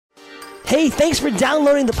Hey, thanks for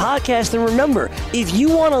downloading the podcast. And remember, if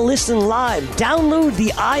you want to listen live, download the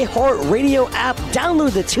iHeartRadio app,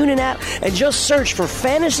 download the TuneIn app, and just search for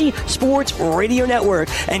Fantasy Sports Radio Network,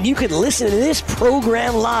 and you can listen to this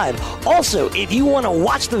program live. Also, if you want to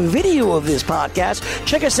watch the video of this podcast,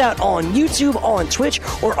 check us out on YouTube, on Twitch,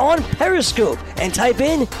 or on Periscope, and type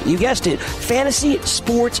in, you guessed it, Fantasy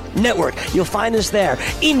Sports Network. You'll find us there.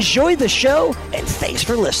 Enjoy the show, and thanks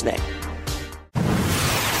for listening.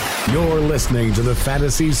 You're listening to the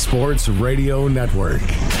Fantasy Sports Radio Network.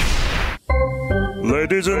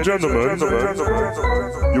 Ladies and gentlemen,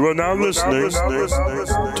 you are now listening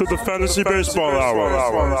to the Fantasy Baseball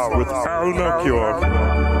Hour with Al Melchior.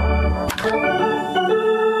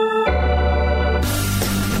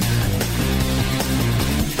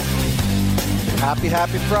 Happy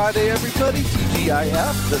Friday, everybody.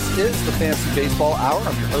 TGIF. This is the Fantasy Baseball Hour.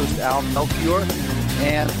 I'm your host, Al Melchior.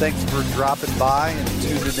 And thanks for dropping by and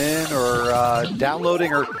tuning in or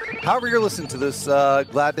downloading or however you're listening to this.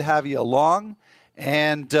 Glad to have you along.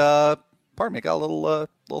 And pardon me, I got a little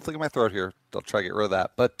thing in my throat here. I'll try to get rid of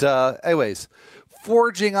that. But anyways,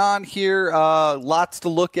 forging on here. Lots to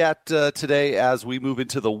look at today as we move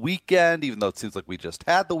into the weekend, even though it seems like we just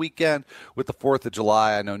had the weekend with the 4th of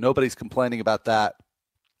July. I know nobody's complaining about that.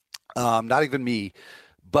 Not even me.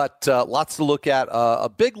 But lots to look at. A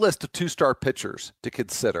big list of 2-star pitchers to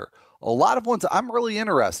consider. A lot of ones I'm really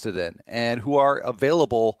interested in and who are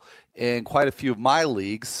available in quite a few of my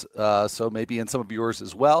leagues, so maybe in some of yours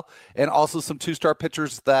as well. And also some 2-star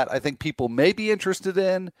pitchers that I think people may be interested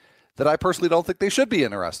in that I personally don't think they should be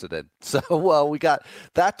interested in. So we got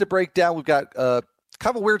that to break down. We've got kind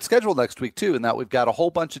of a weird schedule next week, too, in that we've got a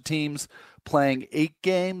whole bunch of teams playing 8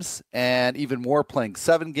 games and even more playing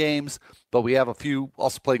 7 games. But we have a few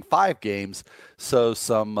also playing 5 games. So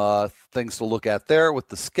some things to look at there with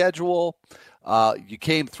the schedule. You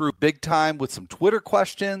came through big time with some Twitter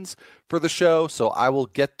questions for the show. So I will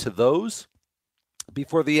get to those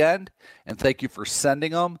before the end. And thank you for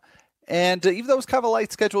sending them. And even though it was kind of a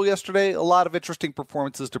light schedule yesterday, a lot of interesting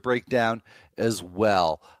performances to break down as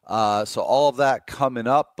well. So all of that coming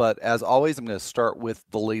up. But as always, I'm going to start with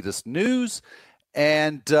the latest news.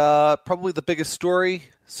 And probably the biggest story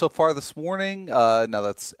so far this morning, now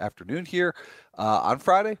that's afternoon here, on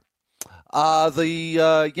Friday.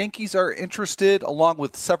 The Yankees are interested, along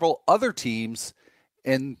with several other teams,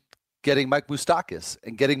 in getting Mike Moustakas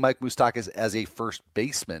and getting Mike Moustakas as a first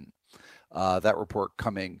baseman. That report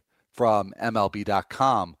coming from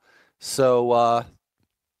MLB.com. So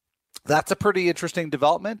that's a pretty interesting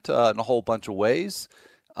development in a whole bunch of ways.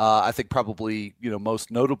 I think probably, most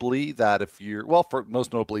notably that if you're a Mike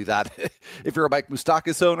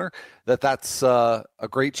Moustakas owner, that's a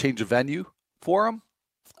great change of venue for him.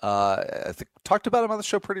 I think talked about him on the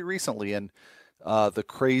show pretty recently and the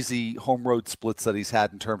crazy home road splits that he's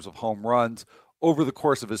had in terms of home runs over the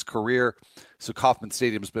course of his career. So Kauffman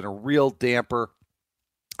Stadium has been a real damper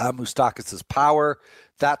on Moustakas' power.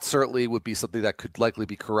 That certainly would be something that could likely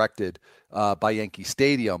be corrected by Yankee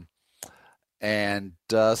Stadium. And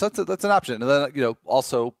so that's an option. And then,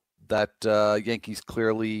 also that Yankees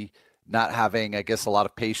clearly not having, I guess, a lot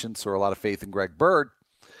of patience or a lot of faith in Greg Bird,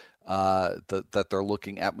 that they're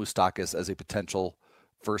looking at Moustakas as a potential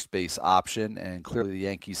first base option. And clearly the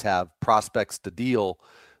Yankees have prospects to deal.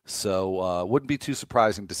 So wouldn't be too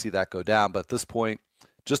surprising to see that go down. But at this point,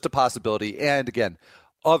 just a possibility. And again,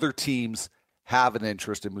 other teams have an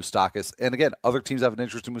interest in Moustakas. And again, other teams have an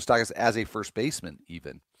interest in Moustakas as a first baseman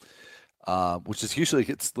even. Which is usually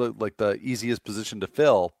the easiest position to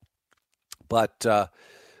fill. But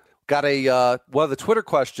got one of the Twitter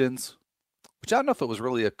questions, which I don't know if it was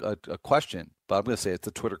really a question, but I'm going to say it's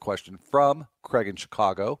a Twitter question from Craig in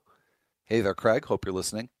Chicago. Hey there, Craig. Hope you're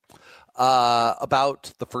listening.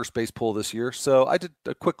 About the first base pool this year. So I did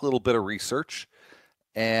a quick little bit of research,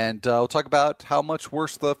 and we'll talk about how much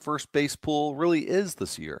worse the first base pool really is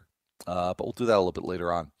this year. But we'll do that a little bit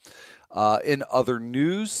later on. In other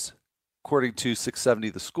news, according to 670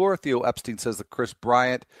 The Score, Theo Epstein says that Chris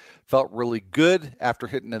Bryant felt really good after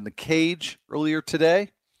hitting in the cage earlier today,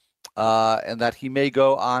 and that he may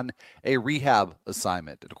go on a rehab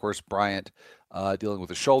assignment. And, of course, Bryant dealing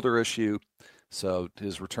with a shoulder issue, so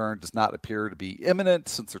his return does not appear to be imminent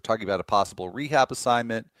since they're talking about a possible rehab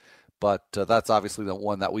assignment. But that's obviously the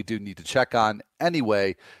one that we do need to check on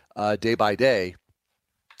anyway, day by day,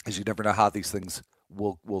 as you never know how these things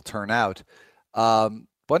will turn out. A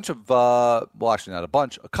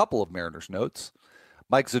couple of Mariners notes.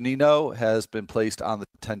 Mike Zunino has been placed on the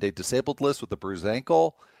 10-day disabled list with a bruised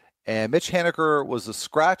ankle, and Mitch Haniger was a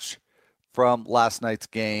scratch from last night's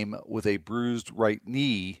game with a bruised right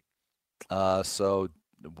knee. So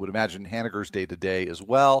would imagine Haniger's day-to-day as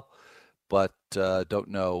well, but don't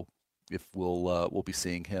know if we'll be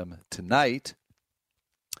seeing him tonight.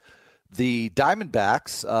 The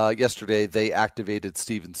Diamondbacks, yesterday, they activated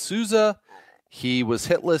Steven Souza. He was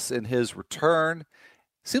hitless in his return.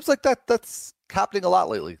 Seems like that's happening a lot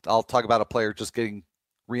lately. I'll talk about a player just getting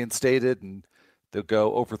reinstated, and they'll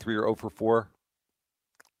go 0-3 or 0-4.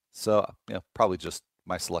 So, probably just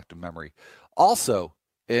my selective memory. Also,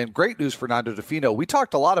 in great news for Fernando Defino, we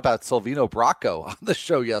talked a lot about Silvino Bracco on the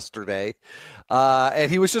show yesterday,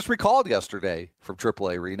 and he was just recalled yesterday from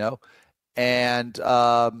AAA Reno. And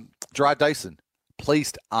Jarrod Dyson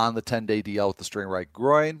placed on the 10-day DL with the strained right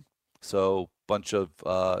groin. So bunch of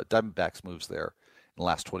Diamondbacks moves there in the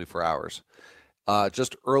last 24 hours.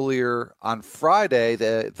 Just earlier on Friday,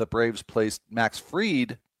 the Braves placed Max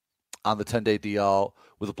Fried on the 10-day DL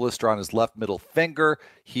with a blister on his left middle finger.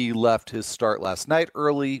 He left his start last night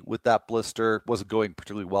early with that blister. Wasn't going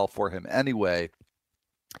particularly well for him anyway.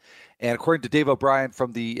 And according to Dave O'Brien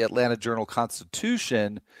from the Atlanta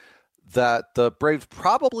Journal-Constitution, that the Braves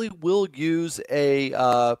probably will use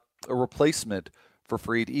a replacement for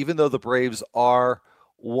Fried, even though the Braves are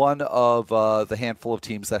one of the handful of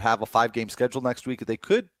teams that have a 5-game schedule next week. They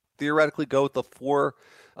could theoretically go with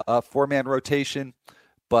the four-man rotation,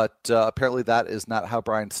 but apparently that is not how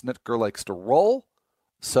Brian Snitker likes to roll.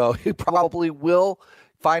 So he probably will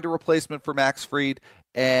find a replacement for Max Fried.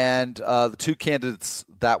 And the two candidates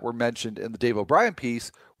that were mentioned in the Dave O'Brien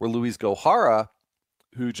piece were Luis Gohara,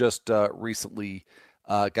 who just recently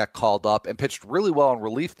got called up and pitched really well in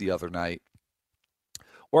relief the other night,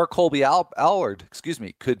 or Colby Allard,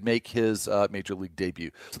 could make his major league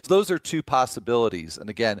debut. So those are two possibilities. And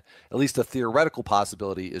again, at least a theoretical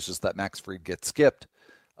possibility is just that Max Fried gets skipped.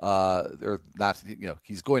 Or not,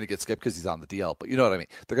 he's going to get skipped because he's on the DL, but you know what I mean.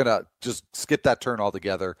 They're going to just skip that turn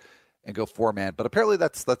altogether and go 4-man. But apparently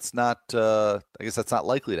that's not, I guess that's not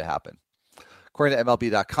likely to happen. According to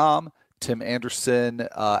MLB.com, Tim Anderson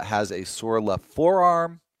has a sore left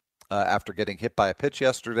forearm after getting hit by a pitch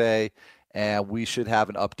yesterday, and we should have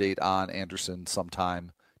an update on Anderson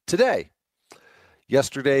sometime today.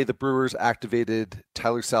 Yesterday, the Brewers activated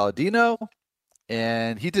Tyler Saladino,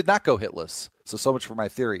 and he did not go hitless. So much for my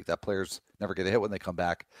theory that players never get a hit when they come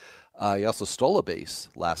back. He also stole a base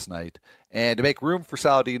last night. And to make room for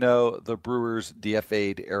Saladino, the Brewers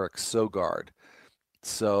DFA'd Eric Sogard.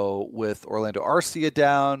 So with Orlando Arcia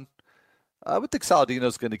down, I would think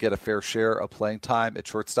Saladino's going to get a fair share of playing time at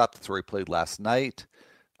shortstop. That's where he played last night.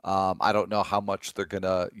 I don't know how much they're going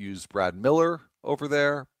to use Brad Miller over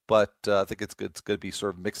there, but I think it's going to be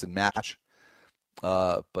sort of mix and match.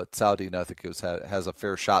 But Saladino, I think has a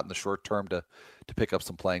fair shot in the short term to pick up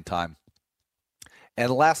some playing time.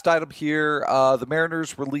 And last item here, the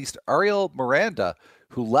Mariners released Ariel Miranda,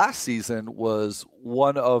 who last season was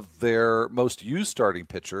one of their most used starting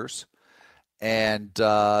pitchers. And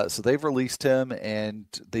so they've released him, and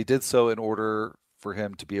they did so in order for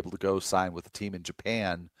him to be able to go sign with a team in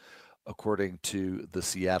Japan, according to the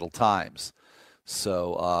Seattle Times.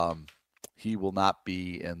 So he will not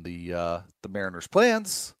be in the Mariners'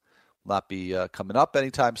 plans, will not be coming up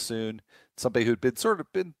anytime soon. Somebody who'd been sort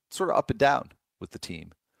of up and down with the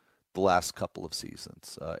team the last couple of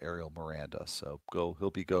seasons, Ariel Miranda. So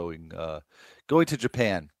he'll be going to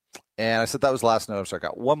Japan. And I said that was the last note. I'm sorry, I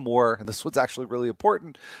got one more, and this one's actually really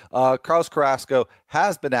important. Carlos Carrasco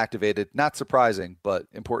has been activated. Not surprising, but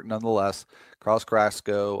important nonetheless. Carlos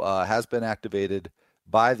Carrasco has been activated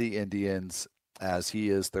by the Indians, as he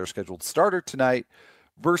is their scheduled starter tonight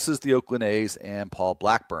versus the Oakland A's and Paul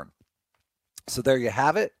Blackburn. So there you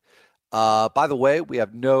have it. By the way, we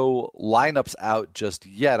have no lineups out just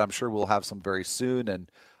yet. I'm sure we'll have some very soon, and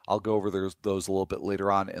I'll go over those a little bit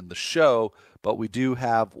later on in the show. But we do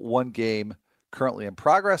have one game currently in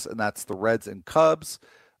progress, and that's the Reds and Cubs.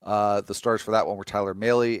 The stars for that one were Tyler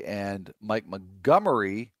Mahle and Mike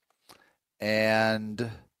Montgomery. And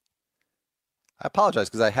I apologize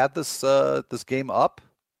because I had this game up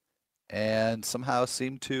and somehow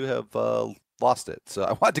seemed to have lost it. So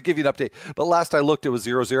I wanted to give you an update. But last I looked, it was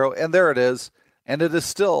 0-0, and there it is. And it is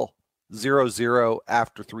still 0-0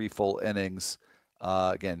 after 3 full innings.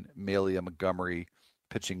 Again, Mahle and Montgomery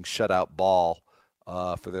pitching shutout ball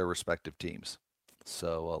for their respective teams.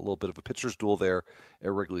 So a little bit of a pitcher's duel there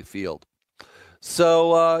at Wrigley Field.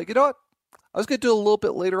 So you know what? I was going to do a little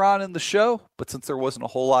bit later on in the show, but since there wasn't a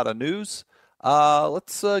whole lot of news,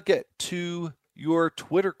 let's get to your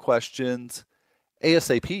Twitter questions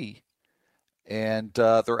ASAP. And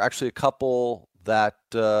there are actually a couple that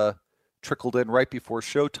trickled in right before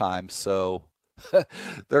showtime. So there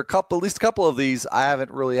are at least a couple of these I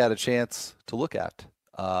haven't really had a chance to look at.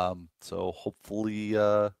 So hopefully,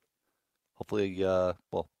 here we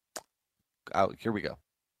go.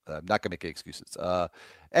 I'm not going to make any excuses.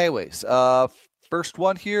 Anyways, first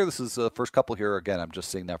one here. This is the first couple here. Again, I'm just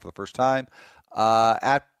seeing that for the first time.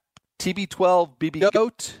 At TB12 BB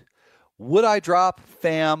Goat, would I drop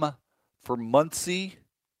Pham for Muncy?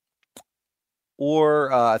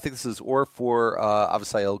 Or I think this is for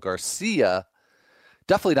Avisail Garcia.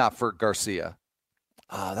 Definitely not for Garcia.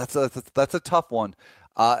 That's a tough one.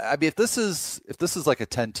 I mean, if this is like a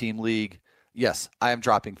 10-team league, yes, I am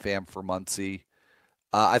dropping Pham for Muncy.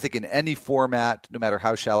 I think in any format, no matter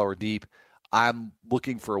how shallow or deep, I'm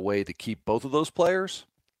looking for a way to keep both of those players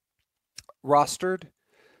rostered.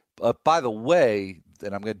 By the way,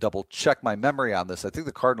 and I'm going to double check my memory on this, I think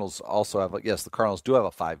the Cardinals also have, the Cardinals do have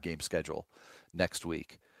a 5-game schedule next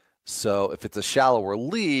week. So if it's a shallower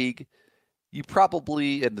league, you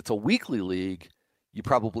probably, and it's a weekly league, you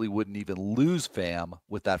probably wouldn't even lose Pham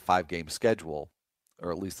with that 5-game schedule,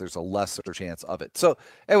 or at least there's a lesser chance of it. So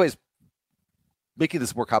anyways, making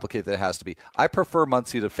this more complicated than it has to be. I prefer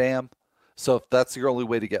Muncy to Pham. So if that's your only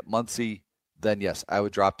way to get Muncy, then yes, I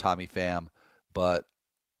would drop Tommy Pham. But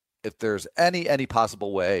if there's any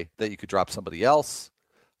possible way that you could drop somebody else,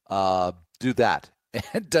 do that.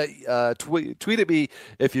 And tweet at me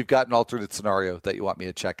if you've got an alternate scenario that you want me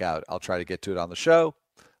to check out. I'll try to get to it on the show.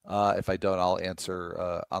 If I don't, I'll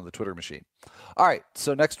answer on the Twitter machine. All right,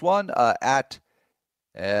 so next one I'm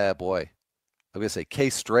going to say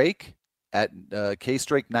K-Strake at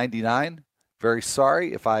K-Strake99. Very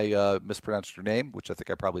sorry if I mispronounced your name, which I think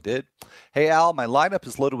I probably did. Hey, Al, my lineup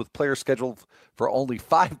is loaded with players scheduled for only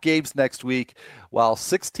 5 games next week, while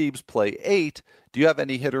 6 teams play 8. Do you have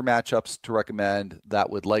any hitter matchups to recommend that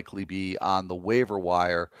would likely be on the waiver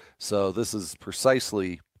wire? So this is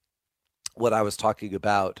precisely what I was talking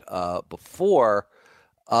about before.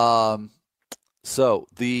 So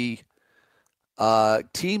the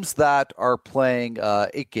teams that are playing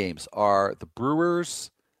 8 games are the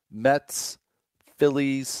Brewers, Mets,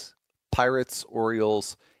 Phillies, Pirates,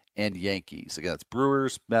 Orioles, and Yankees. Again, it's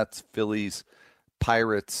Brewers, Mets, Phillies,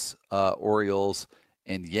 Pirates, Orioles,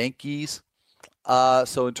 and Yankees.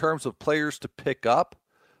 So in terms of players to pick up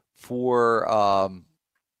for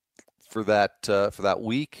that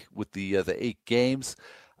week with the 8 games,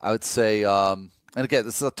 I would say, and again,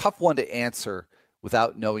 this is a tough one to answer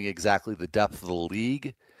without knowing exactly the depth of the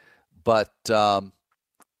league, but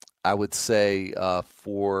I would say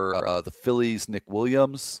for the Phillies, Nick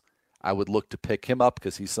Williams, I would look to pick him up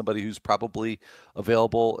because he's somebody who's probably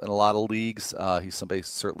available in a lot of leagues. He's somebody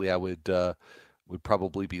certainly I would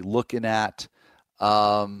probably be looking at.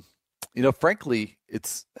 Frankly,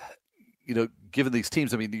 it's, given these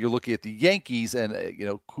teams, I mean, you're looking at the Yankees and,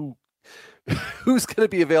 who's going to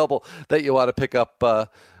be available that you want to pick up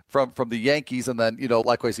from the Yankees. And then,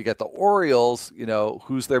 likewise, you get the Orioles,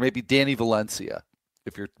 who's there? Maybe Danny Valencia,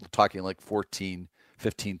 if you're talking like 14,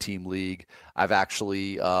 15-team league. I've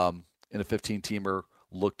actually, in a 15-teamer,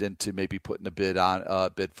 looked into maybe putting a bid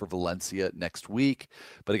for Valencia next week.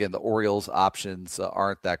 But again, the Orioles options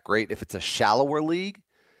aren't that great. If it's a shallower league,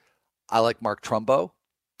 I like Mark Trumbo.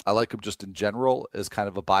 I like him just in general as kind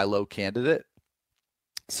of a buy low candidate.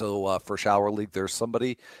 So for shallower league, there's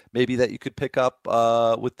somebody maybe that you could pick up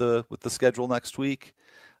with the schedule next week.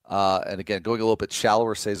 And again, going a little bit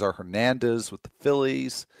shallower, Cesar Hernandez with the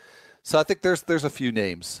Phillies. So I think there's a few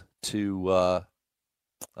names to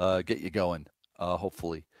get you going,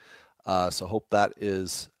 hopefully. So hope that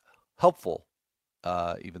is helpful,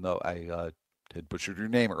 even though I had butchered your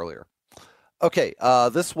name earlier. Okay,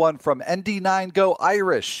 this one from ND9 Go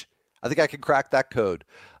Irish. I think I can crack that code.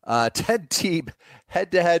 10-team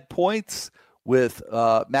head-to-head points with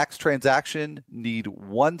max transaction, need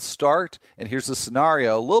 1 start. And here's the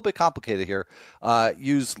scenario, a little bit complicated here.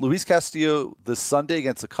 Use Luis Castillo this Sunday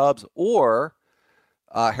against the Cubs, or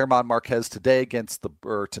German Marquez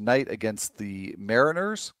tonight against the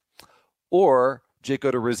Mariners, or Jake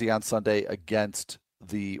Odorizzi on Sunday against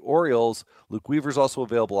the Orioles. Luke Weaver's also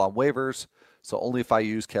available on waivers, so only if I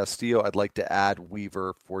use Castillo, I'd like to add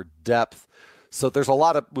Weaver for depth. So there's a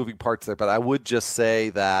lot of moving parts there, but I would just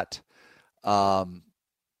say that I'm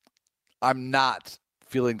not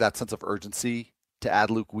feeling that sense of urgency to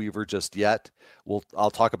add Luke Weaver just yet.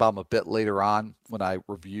 I'll talk about him a bit later on when I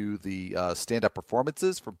review the stand-up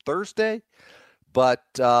performances from Thursday. But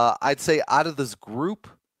I'd say out of this group,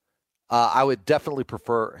 I would definitely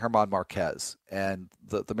prefer German Marquez. And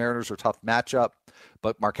the Mariners are a tough matchup,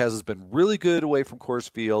 but Marquez has been really good away from Coors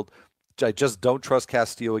Field. I just don't trust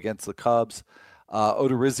Castillo against the Cubs.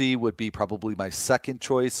 Odorizzi would be probably my second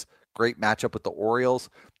choice. Great matchup with the Orioles,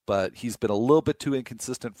 but he's been a little bit too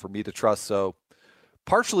inconsistent for me to trust. So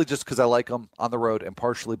partially just because I like him on the road and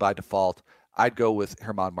partially by default, I'd go with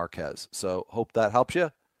German Marquez. So hope that helps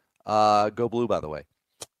you. Go Blue, by the way.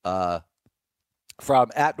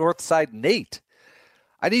 From at Northside Nate,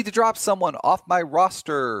 I need to drop someone off my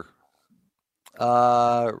roster.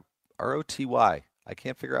 ROTY. I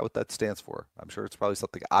can't figure out what that stands for. I'm sure it's probably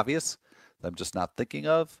something obvious that I'm just not thinking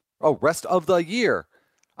of. Oh, rest of the year.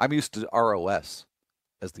 I'm used to ROS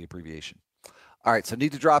as the abbreviation. All right, so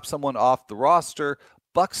need to drop someone off the roster.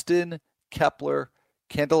 Buxton, Kepler,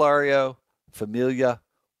 Candelario, Familia,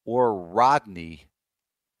 or Rodney.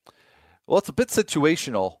 Well, it's a bit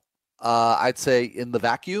situational. I'd say in the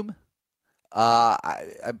vacuum.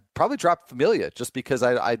 I probably dropped Familia just because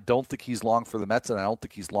I don't think he's long for the Mets, and I don't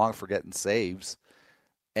think he's long for getting saves.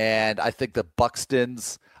 And I think the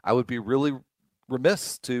Buxton's, I would be really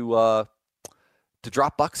remiss to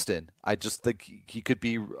drop Buxton. I just think he could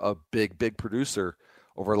be a big producer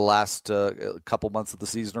over the last couple months of the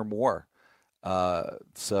season or more.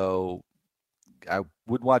 So I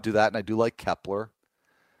wouldn't want to do that, and I do like Kepler.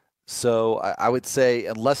 So I would say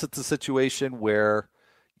unless it's a situation where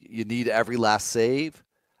you need every last save,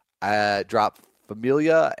 drop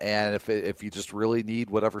Familia, and if you just really need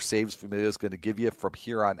whatever saves Familia is going to give you from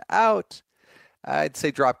here on out, I'd say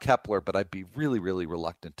drop Kepler, but I'd be really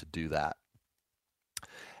reluctant to do that.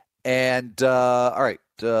 And all right,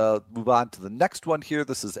 move on to the next one here.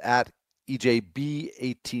 This is at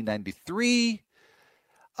EJB1893.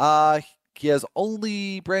 He has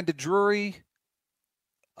only Brandon Drury.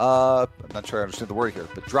 I'm not sure I understand the word here,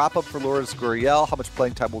 but drop him for Lourdes Gurriel. How much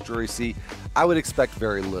playing time will Drury see? I would expect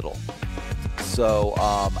very little. So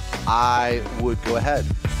I would go ahead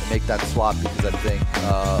and make that swap because I think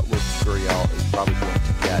Lourdes Gurriel is probably going to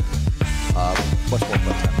get much more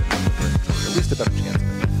playing time than Brandon Drury, at least a better chance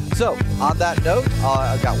of it. So on that note,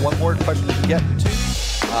 I've got one more question to get to.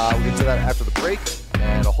 We'll get to that after the break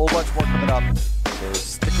and a whole bunch more coming up. So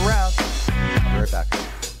stick around. I'll be right back.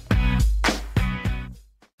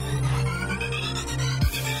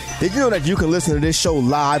 Did you know that you can listen to this show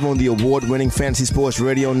live on the award-winning Fantasy Sports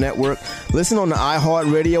Radio Network? Listen on the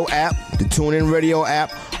iHeartRadio app, the TuneIn Radio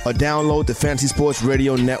app, or download the Fantasy Sports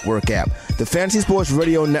Radio Network app. The Fantasy Sports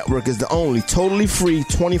Radio Network is the only totally free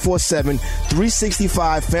 24/7,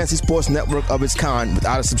 365 Fantasy Sports network of its kind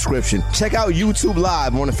without a subscription. Check out YouTube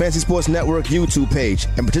Live on the Fantasy Sports Network YouTube page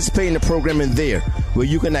and participate in the programming there, where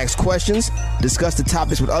you can ask questions, discuss the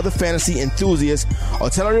topics with other fantasy enthusiasts, or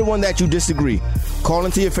tell everyone that you disagree. Call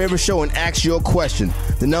into your favorite show and ask your question.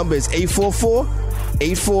 The number is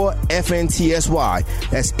 844-84-FNTSY.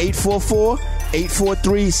 That's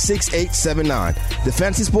 844-843-6879. The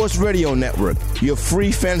Fantasy Sports Radio Network, your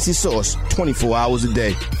free fantasy source 24 hours a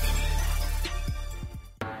day.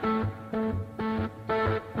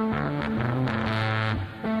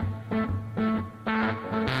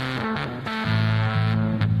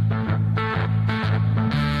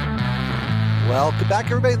 Welcome back,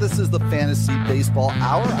 everybody. This is the Fantasy Baseball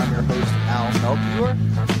Hour. I'm your host, Al Melchior.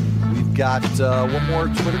 We've got one more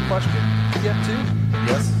Twitter question to get to.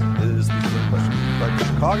 Yes, it is the Twitter question from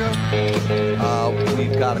Chicago.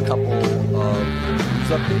 We've got a couple of news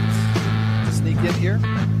updates to sneak in here.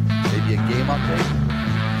 Maybe a game update.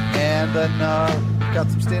 And then we've got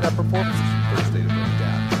some stand-up performances from Thursday to break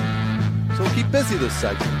down. So we'll keep busy this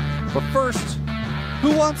segment. But first,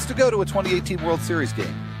 who wants to go to a 2018 World Series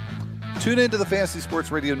game? Tune in to the Fantasy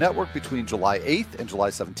Sports Radio Network between July 8th and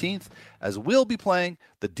July 17th as we'll be playing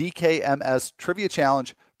the DKMS Trivia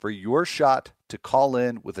Challenge for your shot to call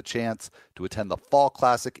in with a chance to attend the Fall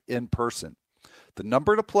Classic in person. The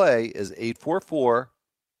number to play is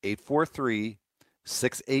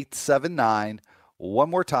 844-843-6879. One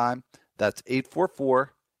more time, that's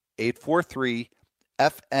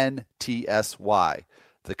 844-843-FNTSY.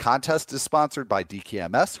 The contest is sponsored by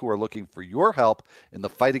DKMS, who are looking for your help in the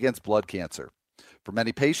fight against blood cancer. For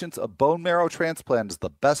many patients, a bone marrow transplant is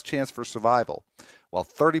the best chance for survival. While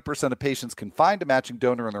 30% of patients can find a matching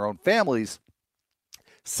donor in their own families,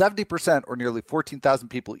 70%, or nearly 14,000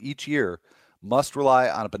 people each year, must rely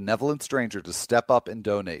on a benevolent stranger to step up and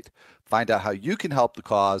donate. Find out how you can help the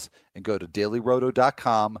cause and go to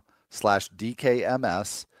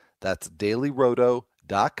dailyroto.com/DKMS. That's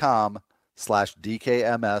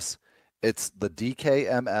dailyroto.com/DKMS. It's the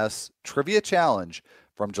DKMS Trivia Challenge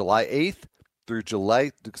from July 8th through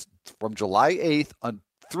July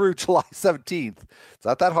 17th. It's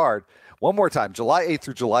not that hard. One more time, July 8th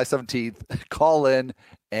through July 17th. Call in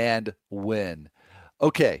and win.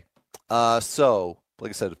 Okay, so like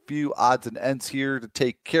I said, a few odds and ends here to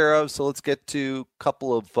take care of. So let's get to a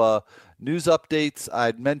couple of news updates.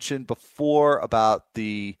 I'd mentioned before about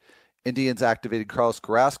the Indians activated Carlos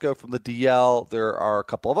Carrasco from the DL. There are a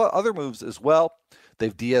couple of other moves as well.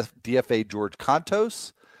 They've DFA'd George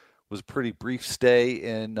Contos. Was a pretty brief stay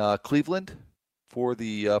in Cleveland for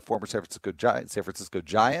the former San Francisco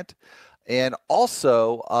Giant. And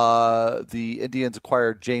also the Indians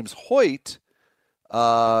acquired James Hoyt,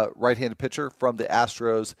 right-handed pitcher from the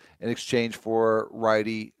Astros, in exchange for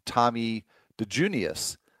righty Tommy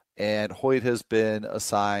DeJunius. And Hoyt has been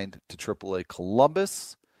assigned to AAA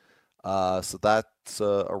Columbus. So that's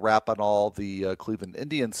a wrap on all the Cleveland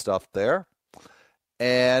Indians stuff there.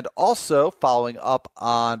 And also, following up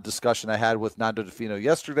on discussion I had with Nando DeFino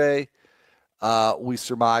yesterday, we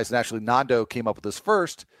surmised, and actually Nando came up with this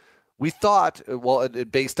first, we thought, well,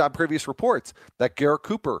 based on previous reports, that Garrett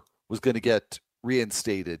Cooper was going to get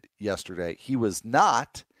reinstated yesterday. He was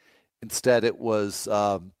not. Instead, it was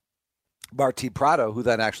Martin Prado, who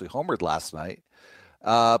then actually homered last night.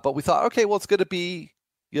 But we thought, okay, well, it's going to be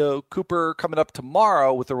Cooper coming up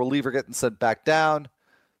tomorrow with the reliever getting sent back down.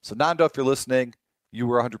 So, Nando, if you're listening, you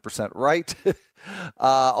were 100% right.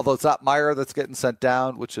 Although it's not Meyer that's getting sent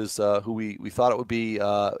down, which is who we thought it would be.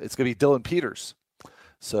 It's going to be Dylan Peters.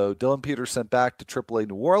 So Dylan Peters sent back to AAA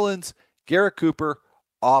New Orleans. Garrett Cooper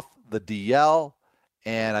off the DL.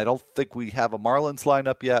 And I don't think we have a Marlins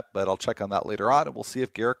lineup yet, but I'll check on that later on. And we'll see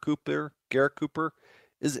if Garrett Cooper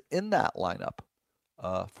is in that lineup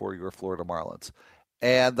for your Florida Marlins.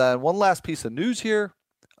 And then one last piece of news here,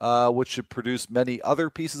 which should produce many other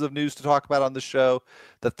pieces of news to talk about on the show,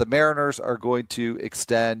 that the Mariners are going to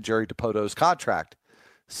extend Jerry DiPoto's contract.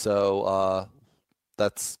 So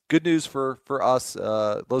that's good news for us,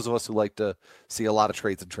 those of us who like to see a lot of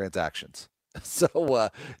trades and transactions. So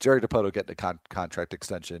Jerry DiPoto getting a contract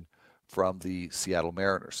extension from the Seattle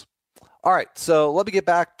Mariners. All right, so let me get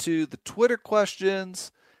back to the Twitter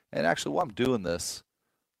questions. And actually, while I'm doing this,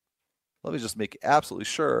 let me just make absolutely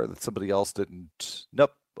sure that somebody else didn't.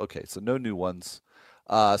 Nope. Okay, so no new ones.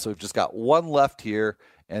 So we've just got one left here,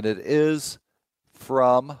 and it is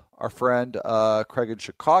from our friend Craig in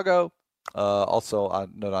Chicago. Also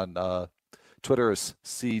on Twitter is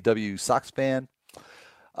CW Sox fan.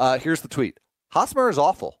 Here's the tweet. Hosmer is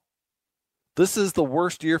awful. This is the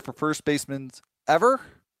worst year for first basemen ever.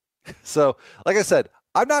 So, like I said,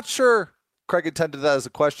 I'm not sure Craig intended that as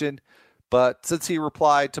a question, but since he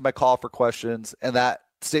replied to my call for questions and that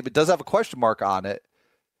statement does have a question mark on it,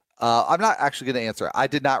 I'm not actually going to answer it. I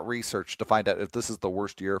did not research to find out if this is the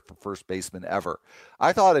worst year for first baseman ever.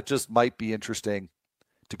 I thought it just might be interesting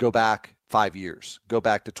to go back 5 years, go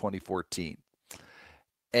back to 2014.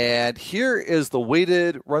 And here is the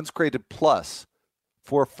weighted runs created plus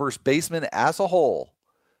for first baseman as a whole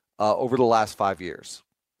over the last 5 years.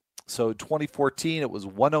 So 2014, it was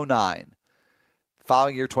 109.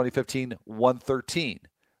 Following year, 2015, 113.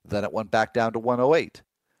 Then it went back down to 108.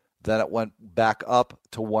 Then it went back up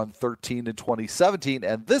to 113 in 2017.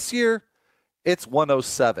 And this year, it's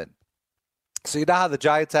 107. So you know how the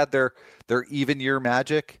Giants had their even year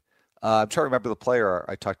magic? I'm trying to remember the player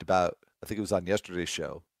I talked about. I think it was on yesterday's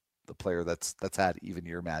show, the player that's had even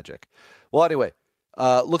year magic. Well, anyway,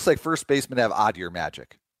 looks like first basemen have odd year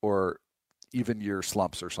magic or even year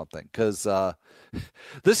slumps or something, because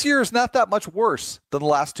this year is not that much worse than the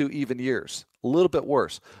last two even years. A little bit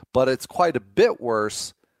worse, but it's quite a bit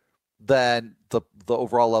worse than the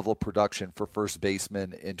overall level of production for first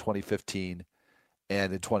baseman in 2015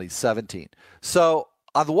 and in 2017. So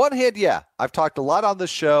on the one hand, yeah, I've talked a lot on this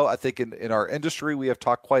show. I think in our industry, we have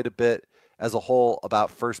talked quite a bit as a whole about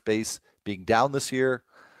first base being down this year.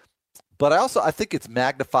 But I think it's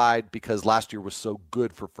magnified because last year was so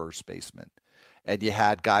good for first baseman. And you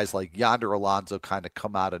had guys like Yonder Alonso kind of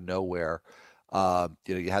come out of nowhere.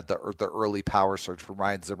 You had the early power surge from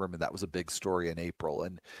Ryan Zimmerman. That was a big story in April.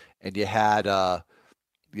 And you had,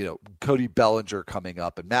 Cody Bellinger coming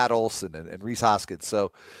up and Matt Olson and Rhys Hoskins.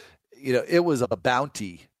 So, it was a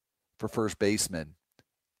bounty for first baseman.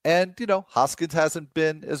 And, Hoskins hasn't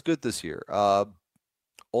been as good this year.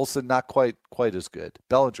 Olson not quite as good.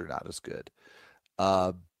 Bellinger not as good.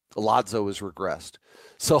 Alonso has regressed.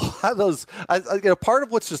 So those, part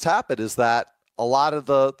of what's just happened is that a lot of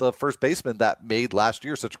the first basemen that made last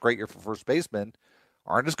year such a great year for first basemen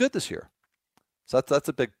aren't as good this year. So that's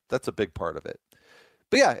a big part of it.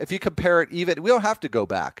 But yeah, if you compare it even, we don't have to go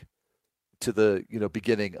back to the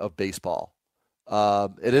beginning of baseball.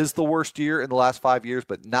 It is the worst year in the last 5 years,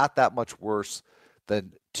 but not that much worse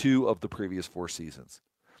than 2 of the previous 4 seasons.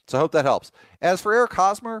 So I hope that helps. As for Eric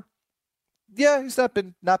Hosmer, yeah, he's not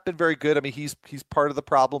been very good. I mean, he's part of the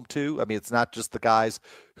problem too. I mean, it's not just the guys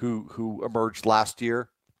who emerged last year.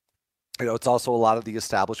 It's also a lot of the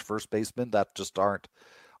established first basemen that just aren't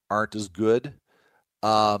as good.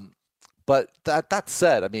 But that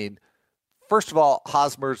said, I mean, first of all,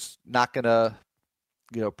 Hosmer's not going to,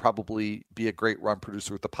 probably be a great run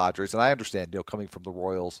producer with the Padres. And I understand, coming from the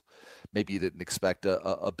Royals, maybe you didn't expect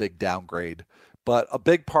a big downgrade. But a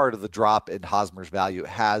big part of the drop in Hosmer's value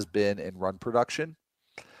has been in run production.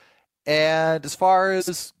 And as far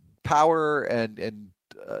as power and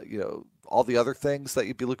all the other things that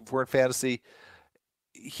you'd be looking for in fantasy,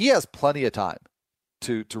 he has plenty of time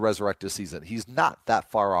to resurrect his season. He's not that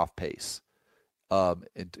far off pace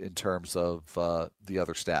in terms of the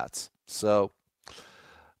other stats. So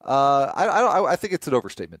I think it's an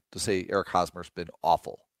overstatement to say Eric Hosmer's been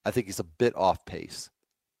awful. I think he's a bit off pace.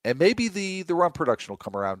 And maybe the run production will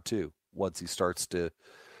come around too once he starts to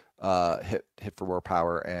hit for more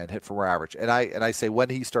power and hit for more average. And I say when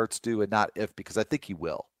he starts to and not if, because I think he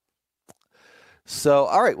will. So,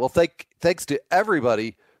 all right. Well, thanks to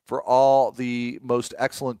everybody for all the most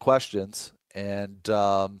excellent questions. And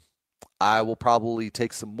I will probably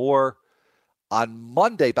take some more on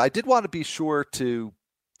Monday. But I did want to be sure to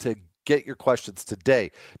get your questions today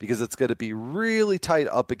because it's going to be really tight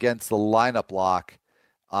up against the lineup lock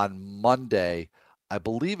on Monday. I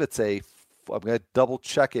believe it's I'm going to double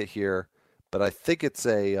check it here, but I think it's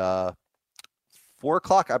a 4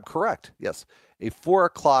 o'clock. I'm correct. Yes. A 4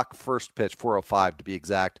 o'clock first pitch, 4:05 to be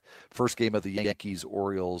exact. First game of the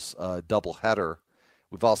Yankees-Orioles doubleheader.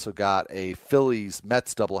 We've also got a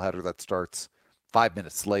Phillies-Mets doubleheader that starts 5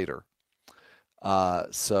 minutes later.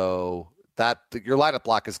 So your lineup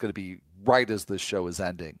block is going to be right as this show is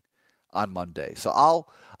ending on Monday. So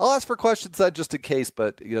I'll ask for questions then just in case,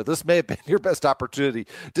 but this may have been your best opportunity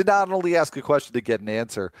to not only ask a question to get an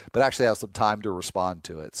answer, but actually have some time to respond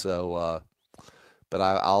to it. So, but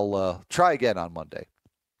I'll try again on Monday.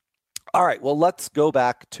 All right, well, let's go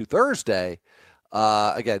back to Thursday.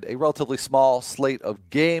 Again, a relatively small slate of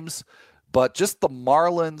games, but just the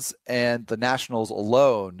Marlins and the Nationals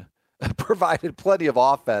alone provided plenty of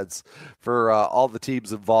offense for all the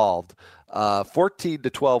teams involved.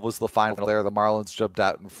 14-12 was the final there. The Marlins jumped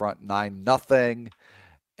out in front 9-0.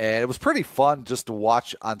 And it was pretty fun just to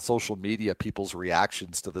watch on social media people's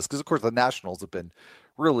reactions to this. Because, of course, the Nationals had been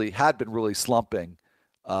really slumping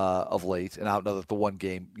of late. And I don't know that the one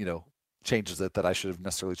game, changes it, that I should have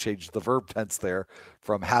necessarily changed the verb tense there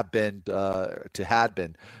from have been to had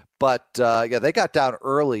been. But, they got down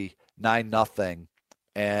early 9-0.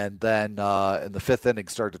 And then in the fifth inning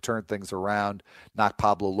started to turn things around, knocked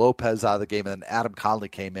Pablo Lopez out of the game, and then Adam Conley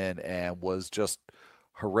came in and was just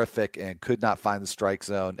horrific and could not find the strike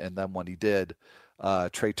zone. And then when he did,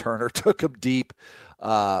 Trey Turner took him deep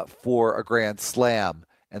for a grand slam,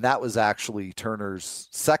 and that was actually Turner's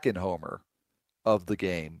second homer of the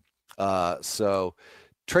game. So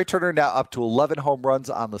Trey Turner now up to 11 home runs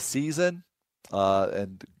on the season.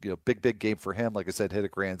 And big game for him. Like I said, hit a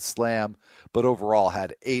grand slam, but overall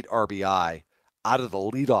had 8 RBI out of the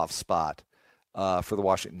leadoff spot for the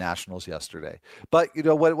Washington Nationals yesterday. But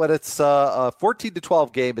when it's a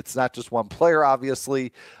 14-12 game, it's not just one player.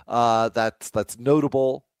 Obviously, that's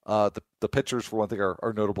notable. The pitchers, for one thing,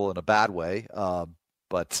 are notable in a bad way.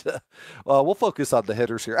 But we'll focus on the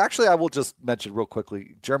hitters here. Actually, I will just mention real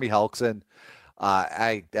quickly, Jeremy Hellickson.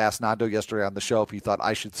 I asked Nando yesterday on the show if he thought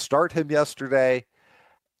I should start him yesterday,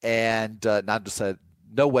 and Nando said,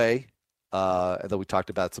 no way. And then we talked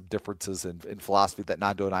about some differences in philosophy that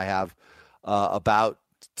Nando and I have about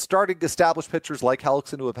starting established pitchers like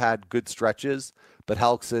Hellickson who have had good stretches, but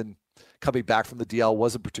Hellickson coming back from the DL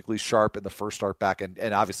wasn't particularly sharp in the first start back and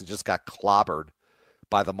obviously just got clobbered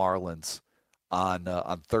by the Marlins on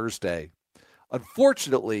Thursday.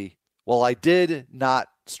 Unfortunately, while I did not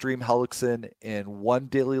stream Hellickson in one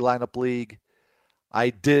daily lineup league,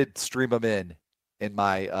 I did stream him in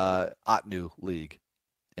my Otnu league.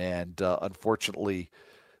 And unfortunately,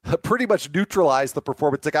 pretty much neutralized the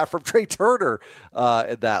performance I got from Trey Turner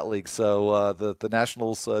in that league. So the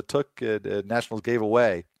Nationals took and Nationals gave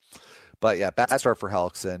away. But yeah, bad start for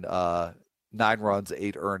Hellickson. 9 runs,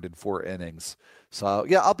 8 earned in 4 innings. So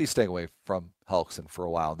yeah, I'll be staying away from Hellickson for a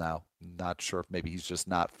while now. Not sure if maybe he's just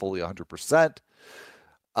not fully 100%.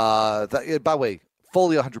 By the way,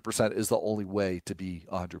 fully 100% is the only way to be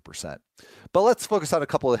 100%. But let's focus on a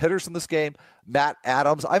couple of hitters in this game. Matt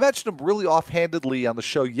Adams. I mentioned him really offhandedly on the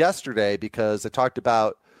show yesterday because I talked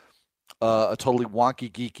about a totally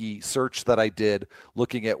wonky, geeky search that I did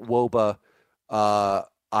looking at WOBA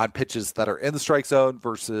on pitches that are in the strike zone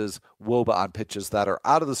versus WOBA on pitches that are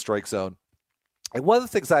out of the strike zone. And one of the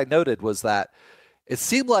things I noted was that it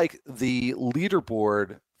seemed like the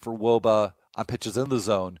leaderboard for WOBA on pitches in the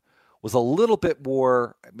zone was a little bit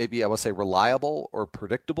more, maybe I would say reliable or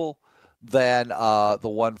predictable than the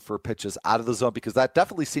one for pitches out of the zone, because that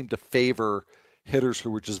definitely seemed to favor hitters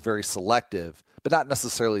who were just very selective, but not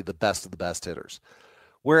necessarily the best of the best hitters.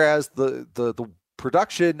 Whereas the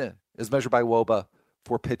production is measured by WOBA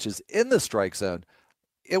for pitches in the strike zone,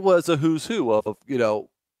 it was a who's who of,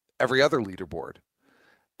 every other leaderboard,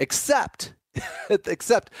 except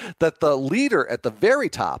that the leader at the very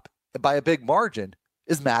top by a big margin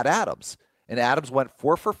is Matt Adams. And Adams went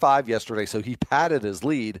 4 for 5 yesterday, so he padded his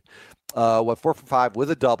lead. Went 4 for 5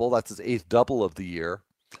 with a double. That's his 8th double of the year.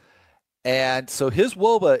 And so his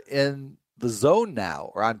WOBA in the zone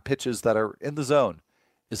now, or on pitches that are in the zone,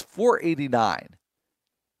 is 489.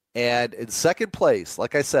 And in second place,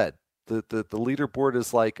 like I said, the leaderboard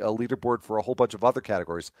is like a leaderboard for a whole bunch of other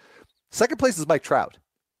categories. Second place is Mike Trout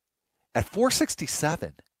at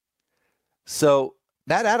 467. So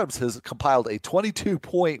Matt Adams has compiled a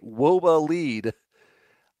 22-point WOBA lead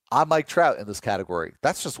on Mike Trout in this category.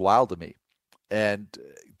 That's just wild to me. And,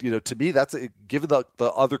 to me, that's given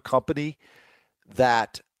the other company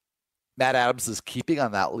that Matt Adams is keeping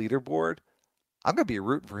on that leaderboard, I'm going to be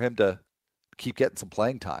rooting for him to keep getting some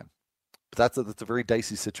playing time. But that's a very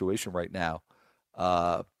dicey situation right now.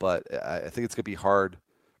 But I think it's going to be hard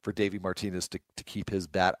for Davey Martinez to keep his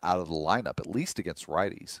bat out of the lineup, at least against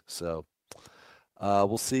righties. So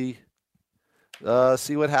we'll see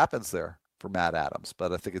what happens there for Matt Adams.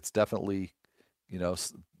 But I think it's definitely,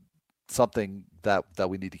 something that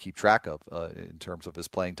we need to keep track of in terms of his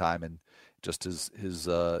playing time and just his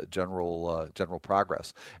general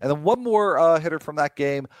progress. And then one more hitter from that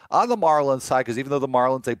game on the Marlins side, because even though the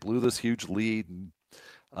Marlins, they blew this huge lead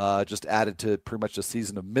and just added to pretty much a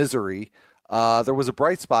season of misery, there was a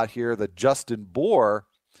bright spot here that Justin Bour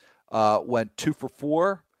went 2 for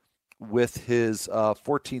 4 with his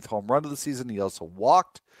 14th home run of the season. He also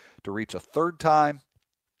walked to reach a third time.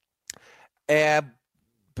 And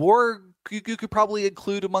Bour, you could probably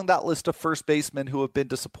include among that list of first basemen who have been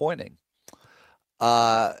disappointing.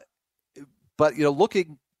 But,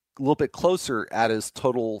 looking a little bit closer at his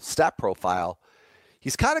total stat profile,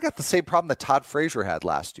 he's kind of got the same problem that Todd Frazier had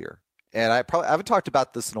last year. And I haven't talked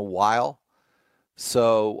about this in a while,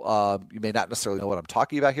 so you may not necessarily know what I'm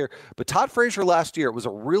talking about here. But Todd Frazier last year, it was a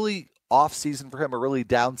really off season for him, a really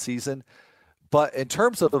down season. But in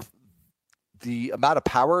terms of the amount of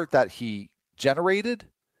power that he generated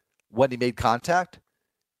when he made contact,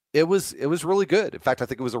 it was really good. In fact, I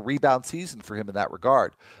think it was a rebound season for him in that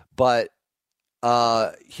regard. But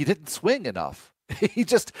he didn't swing enough. he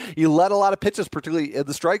let a lot of pitches, particularly in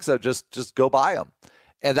the strike zone, just go by him.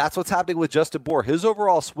 And that's what's happening with Justin Bour. His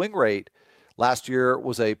overall swing rate last year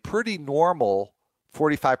was a pretty normal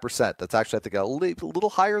 45%. That's actually, I think, a little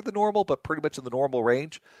higher than normal, but pretty much in the normal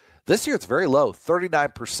range. This year, it's very low,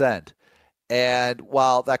 39%. And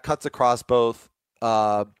while that cuts across both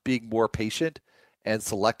being more patient and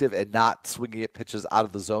selective and not swinging at pitches out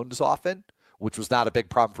of the zone as often, which was not a big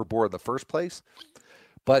problem for Bour in the first place,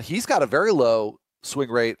 but he's got a very low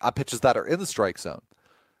swing rate on pitches that are in the strike zone.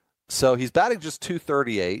 So he's batting just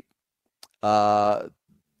 .238.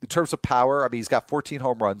 In terms of power, I mean, he's got 14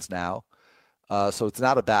 home runs now, so it's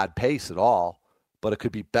not a bad pace at all, but it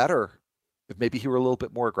could be better if maybe he were a little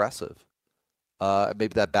bit more aggressive.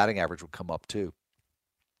 Maybe that batting average would come up too.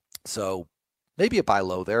 So maybe a buy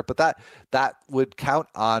low there, but that would count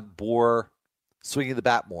on Bour swinging the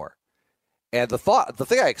bat more. And the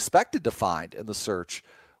thing I expected to find in the search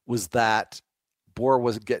was that Bour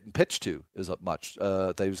wasn't getting pitched to as much,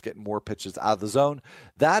 that he was getting more pitches out of the zone.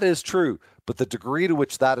 That is true, but the degree to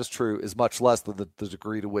which that is true is much less than the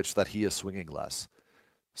degree to which that he is swinging less.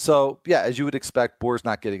 So, yeah, as you would expect, Bour's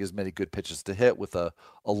not getting as many good pitches to hit with a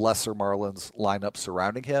lesser Marlins lineup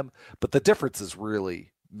surrounding him, but the difference is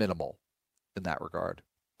really minimal in that regard.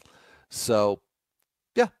 So,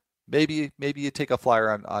 yeah, maybe you take a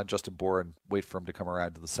flyer on Justin Bour and wait for him to come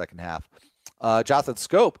around to the second half. Jonathan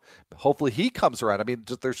Schoop, hopefully he comes around. I mean,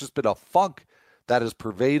 there's just been a funk that has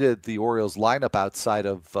pervaded the Orioles lineup outside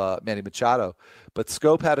of Manny Machado. But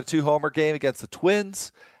Schoop had a 2-homer game against the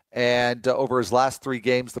Twins, and over his last 3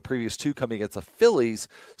 games, the previous 2 coming against the Phillies,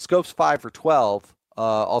 Schoop's 5 for 12,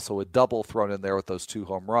 also a double thrown in there with those 2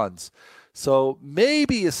 home runs. So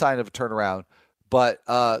maybe a sign of a turnaround. But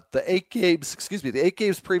the 8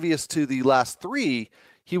 games previous to the last 3,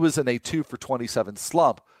 he was in a 2 for 27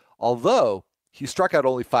 slump, although he struck out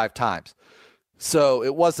only 5 times. So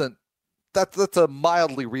it wasn't, that's a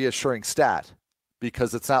mildly reassuring stat,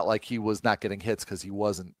 because it's not like he was not getting hits because he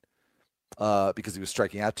wasn't, because he was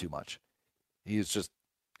striking out too much. He was just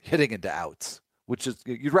hitting into outs, which is,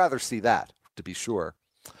 you'd rather see that, to be sure.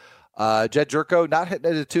 Jed Jerko not hitting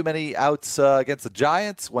into too many outs against the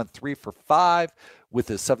Giants, went 3 for 5 with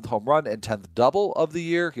his 7th home run and 10th double of the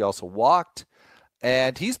year. He also walked,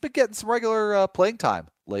 and he's been getting some regular playing time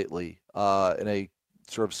lately in a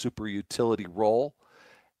sort of super utility role.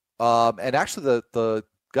 And actually, the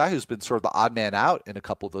guy who's been sort of the odd man out in a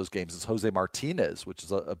couple of those games is Jose Martinez, which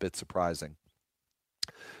is a bit surprising.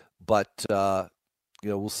 But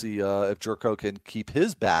we'll see if Jerko can keep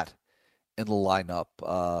his bat in the lineup.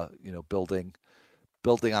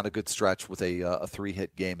 Building on a good stretch with a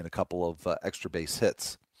 3-hit game and a couple of extra base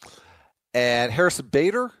hits. And Harrison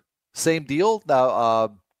Bader, same deal.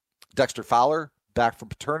 Now Dexter Fowler back from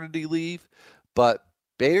paternity leave, but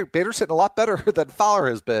Bader's hitting a lot better than Fowler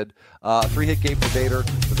has been. 3-hit game for Bader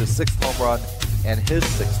with his 6th home run and his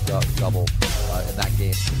 6th double in that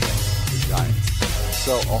game against the Giants.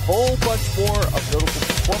 So a whole bunch more of notable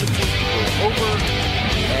performances to go over,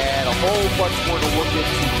 and a whole bunch more to look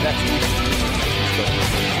into next week.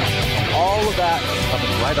 All of that is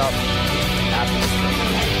coming right up after this break.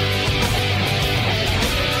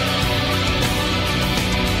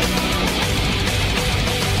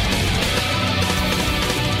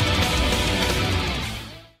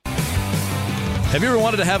 Have you ever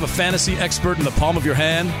wanted to have a fantasy expert in the palm of your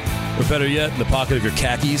hand? Or better yet, in the pocket of your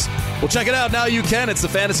khakis? Well, check it out. Now you can. It's the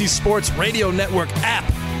Fantasy Sports Radio Network app.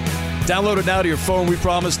 Download it now to your phone, we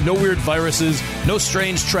promise. No weird viruses, no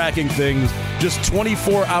strange tracking things. Just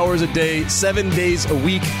 24 hours a day, 7 days a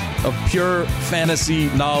week of pure fantasy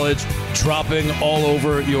knowledge dropping all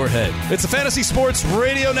over your head. It's the Fantasy Sports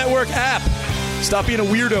Radio Network app. Stop being a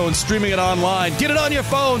weirdo and streaming it online. Get it on your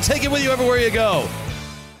phone. Take it with you everywhere you go.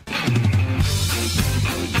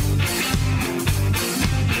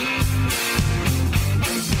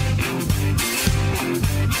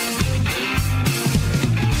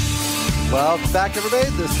 Welcome back, everybody.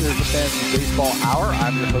 This is the Fantasy Baseball Hour.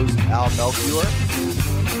 I'm your host, Al Melchior.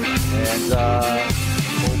 And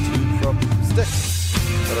full tune from Styx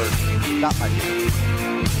that are not my favorite.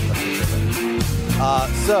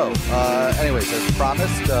 Anyways, as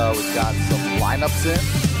promised, we've got some lineups in.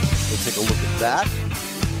 We'll take a look at that.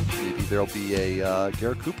 Maybe there'll be a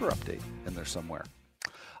Garrett Cooper update in there somewhere.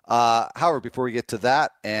 However, before we get to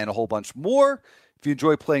that and a whole bunch more, if you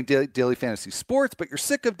enjoy playing daily fantasy sports, but you're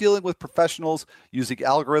sick of dealing with professionals using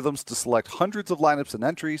algorithms to select hundreds of lineups and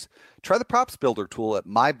entries, try the Props Builder tool at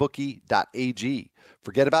mybookie.ag.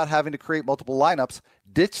 Forget about having to create multiple lineups.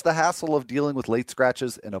 Ditch the hassle of dealing with late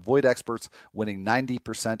scratches and avoid experts winning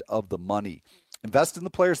 90% of the money. Invest in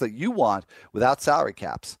the players that you want without salary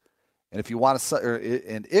caps. And if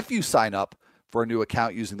you sign up for a new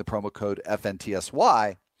account using the promo code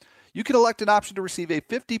FNTSY, you can elect an option to receive a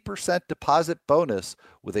 50% deposit bonus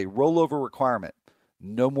with a rollover requirement.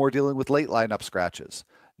 No more dealing with late lineup scratches.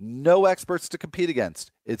 No experts to compete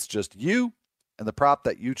against. It's just you and the prop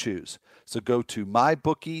that you choose. So go to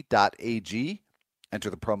mybookie.ag, enter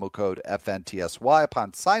the promo code FNTSY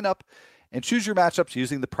upon sign up, and choose your matchups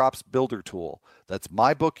using the Props Builder tool. That's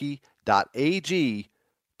mybookie.ag,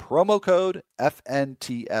 promo code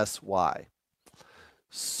FNTSY.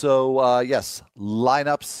 So, yes,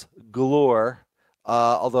 lineups galore,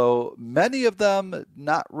 although many of them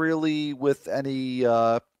not really with any,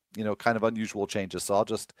 kind of unusual changes. So I'll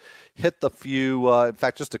just hit the few, in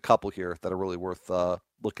fact, just a couple here that are really worth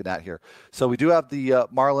looking at here. So we do have the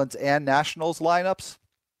Marlins and Nationals lineups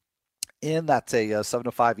in. That's a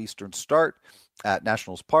 7:05 Eastern start at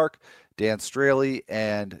Nationals Park. Dan Straley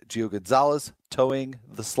and Gio Gonzalez towing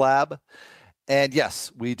the slab. And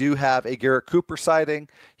yes, we do have a Garrett Cooper sighting.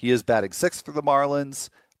 He is batting 6th for the Marlins,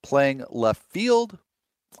 playing left field.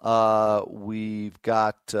 We've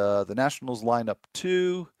got the Nationals lineup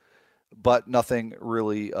too, but nothing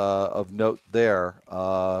really of note there.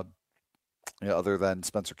 Other than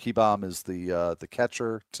Spencer Keybom is the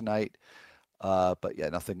catcher tonight. But yeah,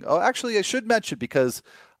 nothing. Oh, actually, I should mention because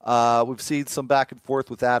we've seen some back and forth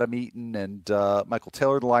with Adam Eaton and Michael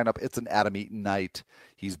Taylor in the lineup. It's an Adam Eaton night.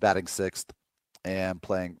 He's batting 6th. And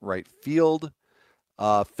playing right field.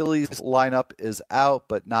 Phillies lineup is out,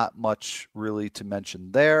 but not much really to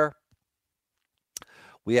mention there.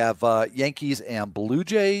 We have Yankees and Blue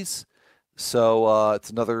Jays. So it's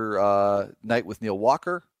another night with Neil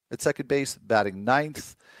Walker at second base, batting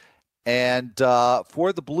 9th. And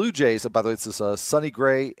for the Blue Jays, by the way, this is Sonny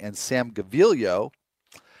Gray and Sam Gaviglio.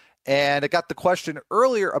 And I got the question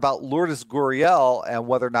earlier about Lourdes Gurriel and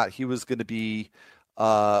whether or not he was going to be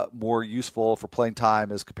more useful for playing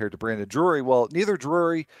time as compared to Brandon Drury. Well, neither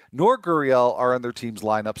Drury nor Gurriel are in their team's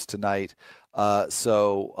lineups tonight.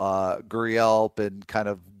 So Gurriel been kind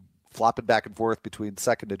of flopping back and forth between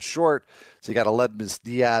second and short. So you got Aledmys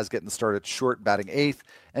Diaz getting started short, batting 8th,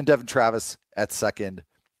 and Devin Travis at second,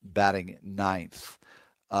 batting 9th.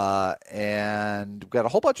 And we've got a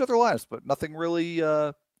whole bunch of other lineups, but nothing really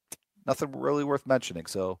worth mentioning.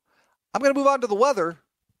 So I'm going to move on to the weather,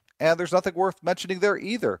 and there's nothing worth mentioning there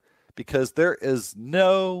either, because there is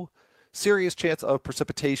no serious chance of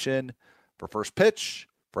precipitation for first pitch,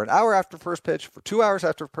 for an hour after first pitch, for 2 hours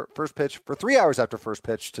after first pitch, for 3 hours after first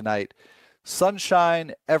pitch tonight.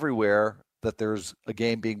 Sunshine everywhere that there's a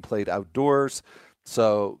game being played outdoors.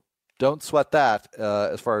 So don't sweat that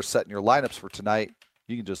as far as setting your lineups for tonight.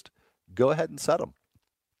 You can just go ahead and set them.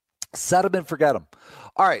 Set them and forget them.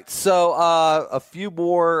 All right, so a few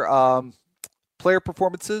more player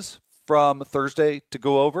performances from Thursday to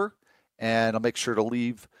go over, and I'll make sure to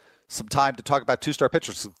leave some time to talk about two-star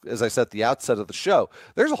pitchers. As I said at the outset of the show,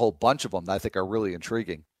 there's a whole bunch of them that I think are really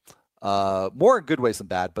intriguing. More in good ways than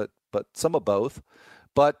bad, but some of both.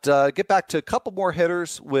 But get back to a couple more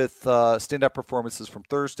hitters with standout performances from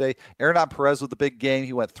Thursday. Hernan Perez with a big game.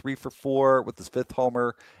 He went 3 for 4 with his 5th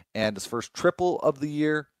homer and his first triple of the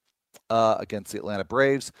year against the Atlanta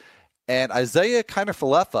Braves. And Isaiah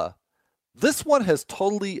Kiner-Falefa, this one has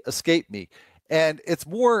totally escaped me. And it's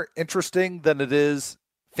more interesting than it is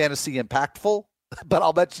fantasy impactful, but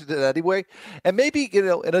I'll mention it anyway. And maybe, in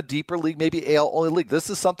a deeper league, maybe AL-only league, this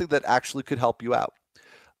is something that actually could help you out.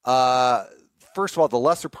 First of all, the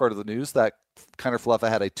lesser part of the news, that Kiner-Falefa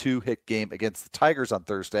had a 2-hit game against the Tigers on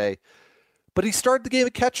Thursday, but he started the game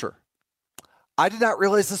at catcher. I did not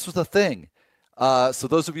realize this was a thing. So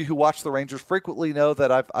those of you who watch the Rangers frequently know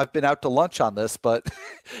that I've been out to lunch on this, but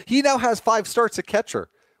he now has 5 starts at catcher,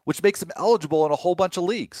 which makes him eligible in a whole bunch of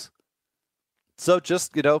leagues. So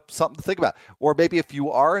just, something to think about. Or maybe if you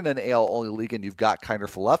are in an AL-only league and you've got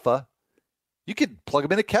Kiner-Falefa, you can plug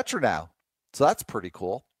him in at catcher now. So that's pretty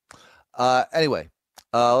cool. Anyway,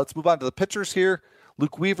 let's move on to the pitchers here.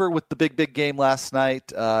 Luke Weaver with the big game last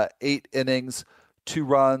night. 8 innings, 2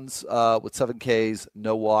 runs with 7 Ks,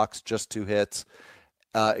 no walks, just 2 hits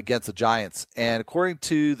against the Giants. And according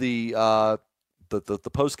to the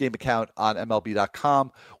post-game account on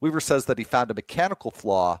MLB.com, Weaver says that he found a mechanical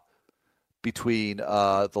flaw between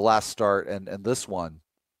the last start and this one.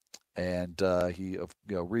 And he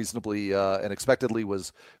reasonably and expectedly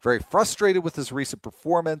was very frustrated with his recent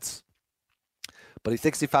performance. But he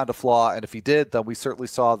thinks he found a flaw, and if he did, then we certainly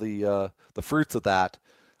saw the fruits of that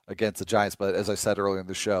against the Giants. But as I said earlier in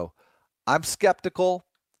the show, I'm skeptical.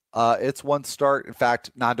 It's one start. In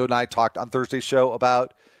fact, Nando and I talked on Thursday's show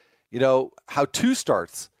about, how 2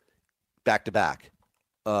 starts back-to-back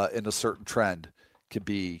in a certain trend can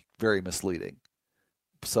be very misleading.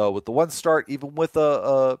 So with the 1 start, even with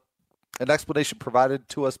an explanation provided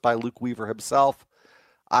to us by Luke Weaver himself,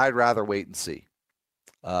 I'd rather wait and see.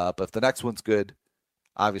 But if the next one's good,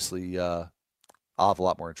 obviously I'll have a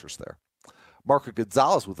lot more interest there. Marco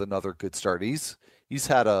Gonzalez with another good start. He's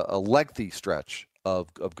had a lengthy stretch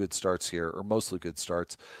of good starts here, or mostly good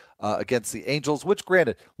starts, against the Angels, which,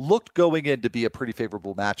 granted, looked going in to be a pretty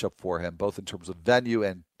favorable matchup for him, both in terms of venue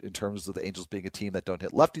and in terms of the Angels being a team that don't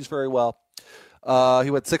hit lefties very well.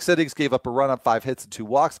 He went 6 innings, gave up a run on 5 hits and 2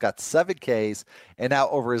 walks, got 7 Ks, and now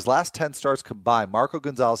over his last 10 starts combined, Marco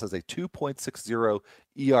Gonzalez has a 2.60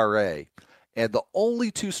 ERA. And the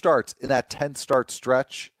only 2 starts in that 10-start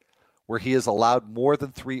stretch where he has allowed more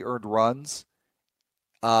than 3 earned runs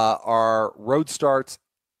are road starts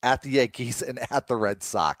at the Yankees and at the Red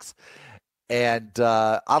Sox. And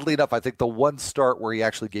oddly enough, I think the 1 start where he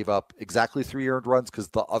actually gave up exactly 3 earned runs, because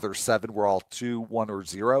the other 7 were all 2, 1, or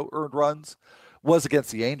 0 earned runs, was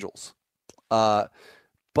against the Angels.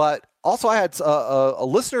 But also I had a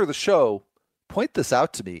listener of the show point this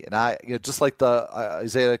out to me, and I, just like the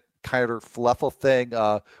Isaiah Kiner-Falefa thing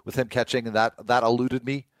with him catching, and that eluded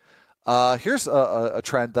me. Here's a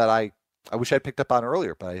trend that I wish I'd picked up on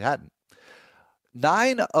earlier, but I hadn't.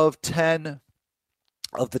 9 of 10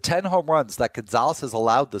 of the 10 home runs that Gonzalez has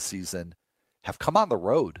allowed this season have come on the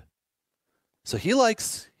road. So he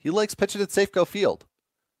likes pitching at Safeco Field,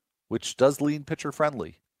 which does lean pitcher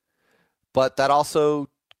friendly. But that also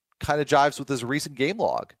kind of jives with his recent game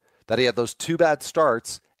log, that he had those 2 bad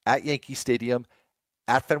starts at Yankee Stadium,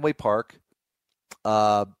 at Fenway Park.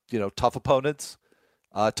 Tough opponents,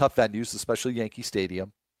 tough venues, especially Yankee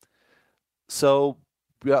Stadium. So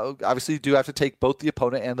obviously you do have to take both the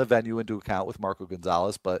opponent and the venue into account with Marco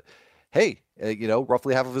Gonzalez. But hey,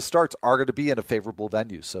 roughly half of his starts are going to be in a favorable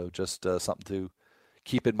venue. So just something to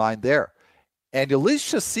keep in mind there. And Jhoulys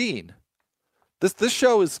Chacin, this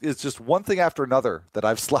show is just one thing after another that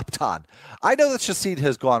I've slept on. I know that Chacin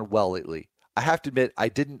has gone well lately. I have to admit, I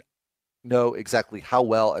didn't know exactly how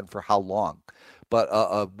well and for how long.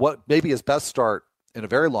 But what maybe his best start in a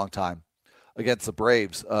very long time against the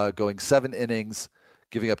Braves, going 7 innings,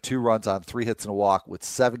 giving up 2 runs on 3 hits and a walk with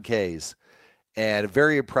 7 Ks, and a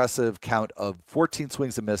very impressive count of 14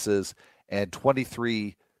 swings and misses and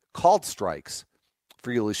 23 called strikes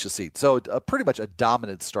for Jhoulys Chacin. So pretty much a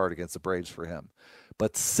dominant start against the Braves for him.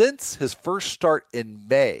 But since his first start in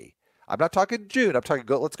May, I'm not talking June,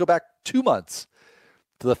 let's go back 2 months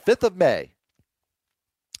to the 5th of May.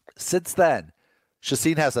 Since then,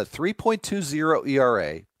 Chacin has a 3.20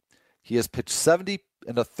 ERA. He has pitched 70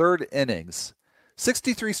 in the third innings,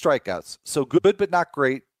 63 strikeouts, so good but not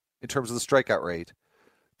great in terms of the strikeout rate.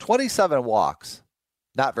 27 walks,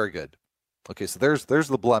 not very good. Okay, so there's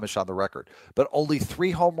the blemish on the record. But only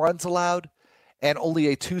 3 home runs allowed and only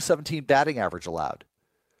a .217 batting average allowed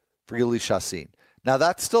for Jhoulys Chacin. Now,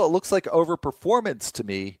 that still, it looks like overperformance to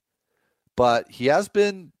me, but he has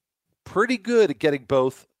been pretty good at getting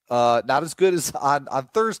both. Not as good as on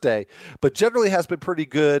Thursday, but generally has been pretty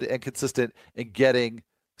good and consistent in getting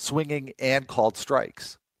swinging and called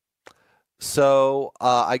strikes. So,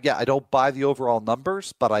 I don't buy the overall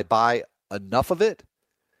numbers, but I buy enough of it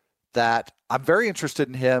that I'm very interested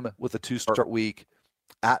in him with a 2-start week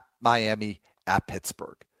at Miami, at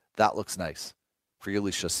Pittsburgh. That looks nice for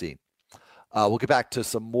Jhoulys Chacin. We'll get back to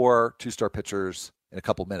some more 2-star pitchers in a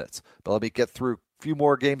couple minutes, but let me get through a few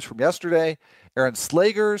more games from yesterday. Aaron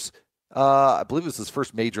Slegers, I believe it was his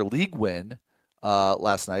first major league win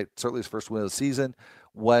last night, certainly his first win of the season,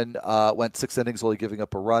 went 6 innings, only giving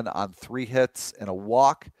up a run on 3 hits and a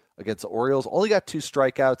walk against the Orioles. Only got 2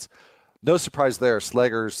 strikeouts. No surprise there.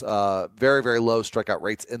 Slegers, very, very low strikeout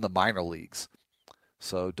rates in the minor leagues.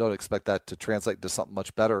 So don't expect that to translate into something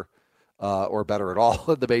much better or better at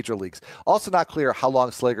all in the major leagues. Also not clear how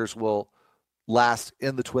long Slegers will last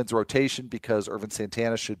in the Twins rotation because Irvin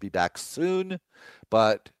Santana should be back soon,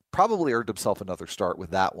 but probably earned himself another start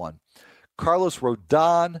with that one. Carlos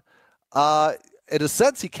Rodon, in a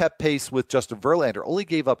sense, he kept pace with Justin Verlander, only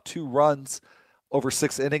gave up 2 runs over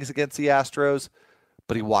 6 innings against the Astros,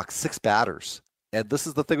 but he walked 6 batters. And this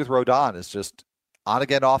is the thing with Rodon, is just on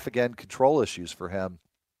again, off again control issues for him.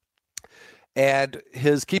 And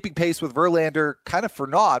his keeping pace with Verlander kind of for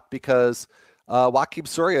naught because Joakim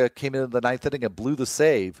Soria came in the 9th inning and blew the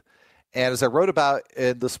save. And as I wrote about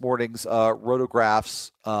in this morning's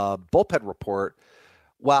Rotographs bullpen report,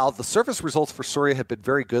 while the surface results for Soria have been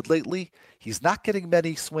very good lately, he's not getting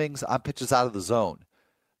many swings on pitches out of the zone.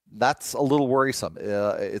 That's a little worrisome.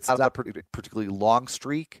 It's not a particularly long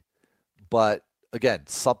streak, but again,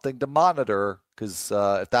 something to monitor because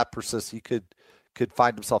if that persists, he could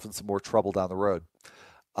find himself in some more trouble down the road.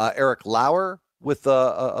 Eric Lauer with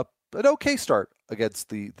an okay start against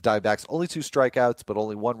the Diamondbacks. Only 2 strikeouts, but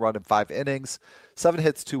only 1 run in 5 innings, 7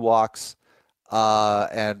 hits, 2 walks.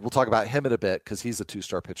 And we'll talk about him in a bit because he's a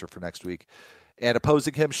 2-star pitcher for next week. And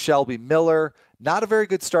opposing him, Shelby Miller. Not a very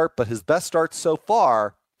good start, but his best start so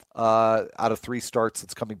far out of 3 starts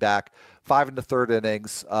since coming back. 5 in the 3rd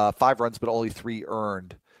innings, 5 runs, but only 3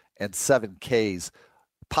 earned, and 7 Ks.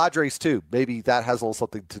 Padres, too. Maybe that has a little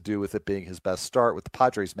something to do with it being his best start with the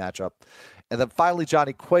Padres matchup. And then finally,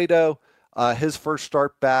 Johnny Cueto, his first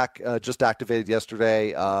start back, just activated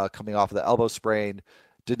yesterday, coming off of the elbow sprain.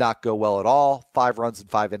 Did not go well at all. 5 runs in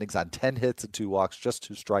 5 innings on 10 hits and 2 walks, just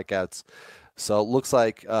 2 strikeouts. So it looks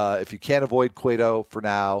like if you can't avoid Cueto for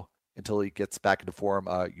now until he gets back into form,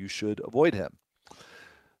 you should avoid him.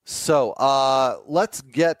 So let's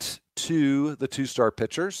get to the 2-star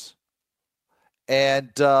pitchers.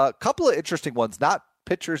 And a couple of interesting ones, not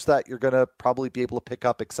pitchers that you're going to probably be able to pick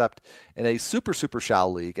up except in a super, super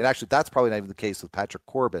shallow league. And actually, that's probably not even the case with Patrick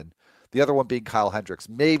Corbin. The other one being Kyle Hendricks.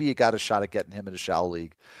 Maybe you got a shot at getting him in a shallow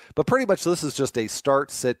league. But pretty much this is just a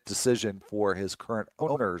start-sit decision for his current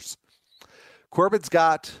owners. Corbin's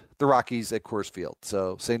got the Rockies at Coors Field,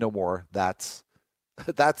 so say no more. That's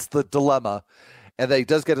the dilemma. And then he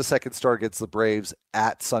does get a second start against the Braves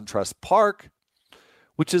at SunTrust Park,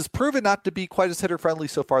 which has proven not to be quite as hitter-friendly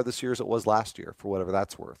so far this year as it was last year, for whatever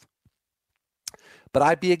that's worth. But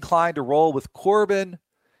I'd be inclined to roll with Corbin.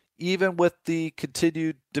 Even with the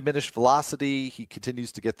continued diminished velocity, he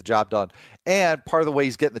continues to get the job done. And part of the way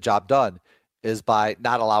he's getting the job done is by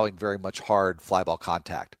not allowing very much hard fly ball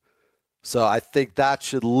contact. So I think that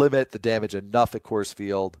should limit the damage enough at Coors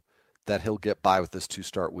Field that he'll get by with this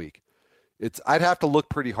 2-start week. I'd have to look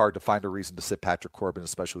pretty hard to find a reason to sit Patrick Corbin,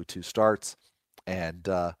 especially with 2 starts. And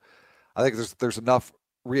I think there's enough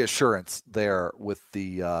reassurance there with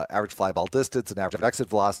the average fly ball distance and average exit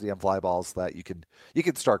velocity on fly balls that you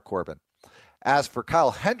can start Corbin. As for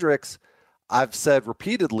Kyle Hendricks, I've said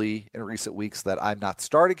repeatedly in recent weeks that I'm not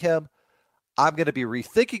starting him. I'm going to be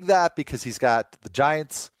rethinking that because he's got the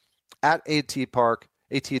Giants at AT&T Park,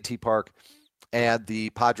 and the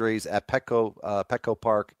Padres at Petco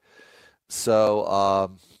Park.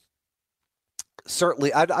 So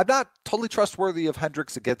certainly, I'm not totally trustworthy of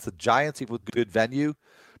Hendricks against the Giants, even with good venue.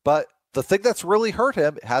 But the thing that's really hurt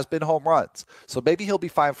him has been home runs. So maybe he'll be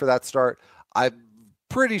fine for that start. I'm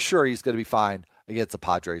pretty sure he's going to be fine against the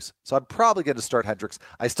Padres. So I'm probably going to start Hendricks.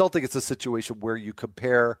 I still think it's a situation where you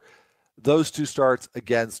compare those two starts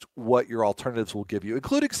against what your alternatives will give you,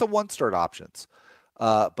 including some one-start options.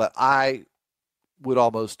 But I would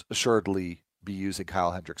almost assuredly be using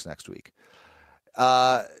Kyle Hendricks next week.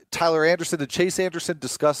 Tyler Anderson and Chase Anderson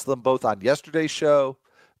discussed them both on yesterday's show,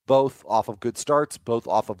 both off of good starts, both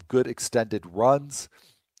off of good extended runs.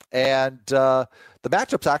 And the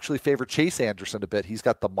matchups actually favor Chase Anderson a bit. He's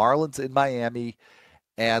got the Marlins in Miami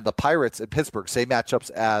and the Pirates in Pittsburgh, same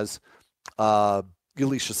matchups as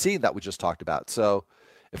Jhoulys Chacin that we just talked about. So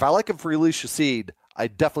if I like him for Jhoulys Chacin, I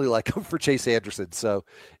definitely like him for Chase Anderson. So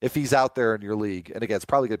if he's out there in your league, and again, it's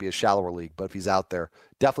probably going to be a shallower league, but if he's out there,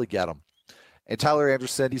 definitely get him. And Tyler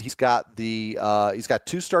Anderson, he's got 2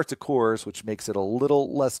 starts at Coors, which makes it a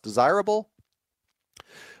little less desirable.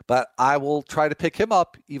 But I will try to pick him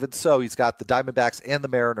up. Even so, he's got the Diamondbacks and the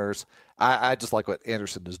Mariners. I just like what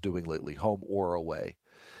Anderson is doing lately, home or away.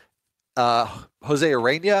 Jose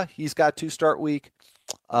Urena, he's got 2-start week,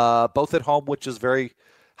 both at home, which is very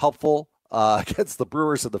helpful against the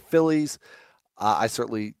Brewers and the Phillies. I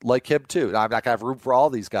certainly like him too. Now, I'm not going to have room for all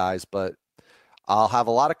these guys, but I'll have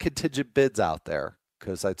a lot of contingent bids out there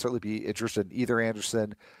because I'd certainly be interested in either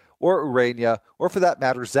Anderson or Urena, or for that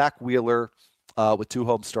matter, Zach Wheeler with 2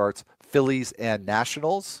 home starts, Phillies and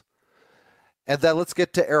Nationals. And then let's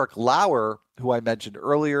get to Eric Lauer, who I mentioned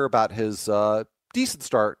earlier about his decent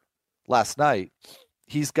start last night.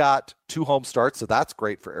 He's got 2 home starts, so that's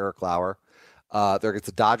great for Eric Lauer. There against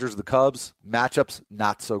the Dodgers and the Cubs. Matchups,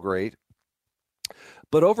 not so great.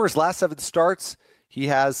 But over his last 7 starts, he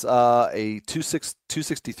has a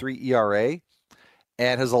 2.63 ERA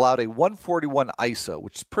and has allowed a 141 ISO,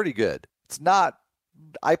 which is pretty good. It's not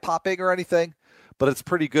eye-popping or anything, but it's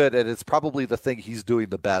pretty good, and it's probably the thing he's doing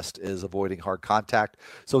the best is avoiding hard contact.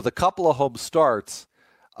 So with a couple of home starts,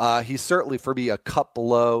 he's certainly, for me, a cut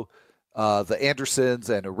below the Andersons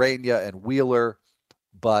and Urena and Wheeler.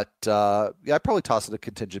 But I'd probably toss in a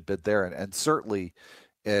contingent bid there, and certainly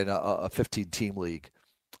in a 15-team league.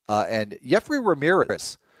 And Jeffrey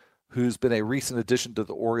Ramirez, who's been a recent addition to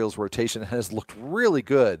the Orioles rotation, has looked really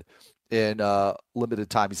good in limited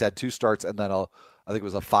time. He's had 2 starts and then I think it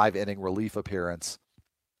was a 5-inning relief appearance.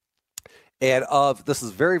 And this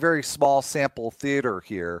is very, very small sample theater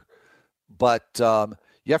here, but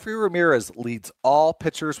Jeffrey Ramirez leads all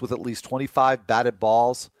pitchers with at least 25 batted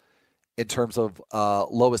balls in terms of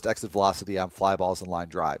lowest exit velocity on fly balls and line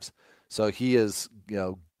drives. So he is,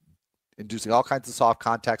 inducing all kinds of soft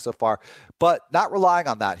contact so far, but not relying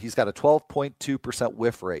on that. He's got a 12.2%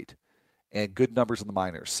 whiff rate and good numbers in the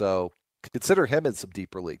minors. So consider him in some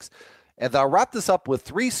deeper leagues. And I'll wrap this up with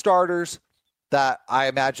 3 starters that I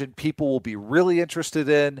imagine people will be really interested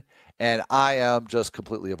in, and I am just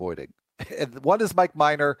completely avoiding. And one is Mike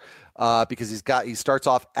Minor because he starts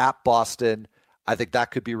off at Boston. I think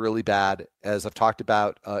that could be really bad, as I've talked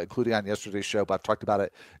about, including on yesterday's show, but I've talked about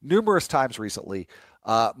it numerous times recently.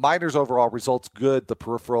 Minor's overall results good. The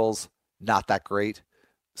peripherals, not that great.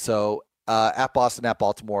 So at Boston, at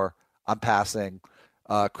Baltimore, I'm passing.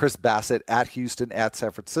 Chris Bassett at Houston, at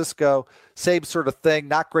San Francisco. Same sort of thing.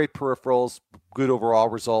 Not great peripherals, good overall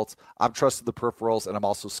results. I'm trusting the peripherals, and I'm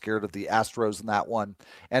also scared of the Astros in that one.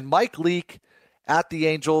 And Mike Leake at the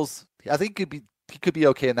Angels, I think he could be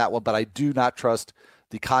okay in that one, but I do not trust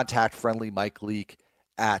the contact-friendly Mike Leake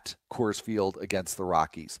at Coors Field against the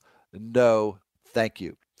Rockies. No, thank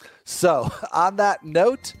you. So on that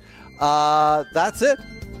note, that's it.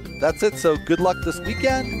 So good luck this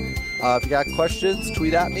weekend. If you got questions,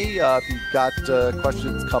 tweet at me. If you've got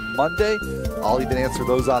questions come Monday, I'll even answer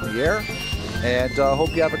those on the air. And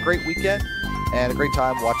hope you have a great weekend and a great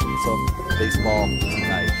time watching some baseball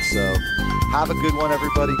tonight. So have a good one,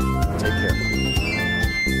 everybody. Take care.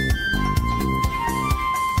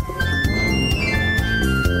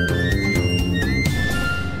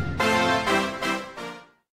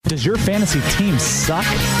 Does your fantasy team suck?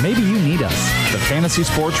 Maybe you need us. The Fantasy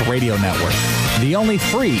Sports Radio Network. The only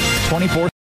free 24